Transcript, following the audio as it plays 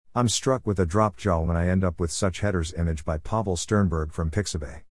I'm struck with a dropped jaw when I end up with such headers. Image by Pavel Sternberg from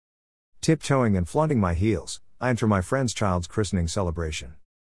Pixabay. Tiptoeing and flaunting my heels, I enter my friend's child's christening celebration.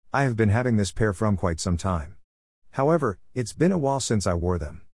 I have been having this pair from quite some time. However, it's been a while since I wore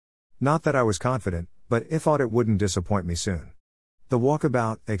them. Not that I was confident, but I thought it wouldn't disappoint me soon. The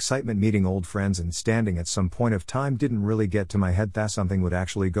walkabout, excitement, meeting old friends and standing at some point of time didn't really get to my head that something would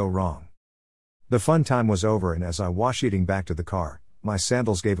actually go wrong. The fun time was over, and as I was eating back to the car, my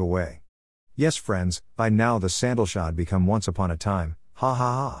sandals gave away. Yes friends, by now the sandal shot become once upon a time, ha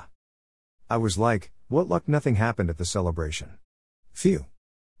ha ha. I was like, what luck, nothing happened at the celebration. Phew.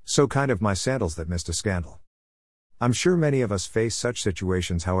 So kind of my sandals that missed a scandal. I'm sure many of us face such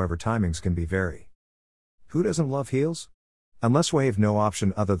situations, however timings can be vary. Who doesn't love heels? Unless we have no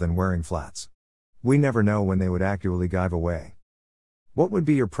option other than wearing flats. We never know when they would actually give away. What would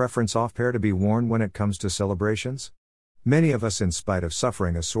be your preference off pair to be worn when it comes to celebrations? Many of us, in spite of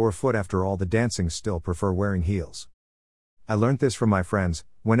suffering a sore foot after all the dancing, still prefer wearing heels. I learned this from my friends: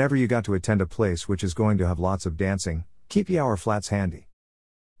 whenever you got to attend a place which is going to have lots of dancing, keep your flats handy.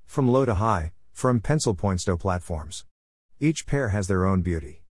 From low to high, from pencil points to platforms. Each pair has their own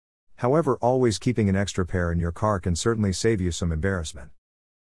beauty. However, always keeping an extra pair in your car can certainly save you some embarrassment.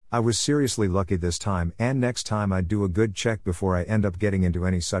 I was seriously lucky this time, and next time I'd do a good check before I end up getting into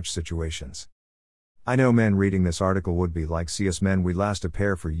any such situations. I know men reading this article would be like, see us men, we last a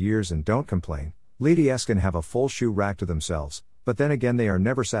pair for years and don't complain. Ladies can have a full shoe rack to themselves, but then again they are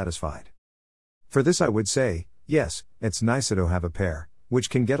never satisfied. For this I would say, yes, it's nice to have a pair,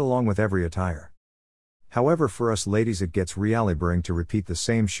 which can get along with every attire. However, for us ladies it gets really boring to repeat the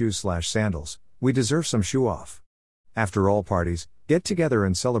same shoes/sandals, we deserve some shoe off. After all, parties, get together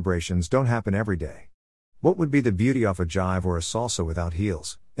and celebrations don't happen every day. What would be the beauty of a jive or a salsa without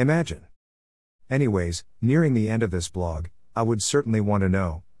heels, imagine? Anyways, nearing the end of this blog, I would certainly want to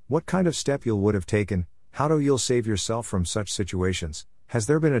know, what kind of step you would have taken, how do you'll save yourself from such situations? Has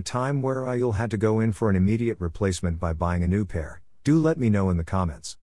there been a time where you'll had to go in for an immediate replacement by buying a new pair? Do let me know in the comments.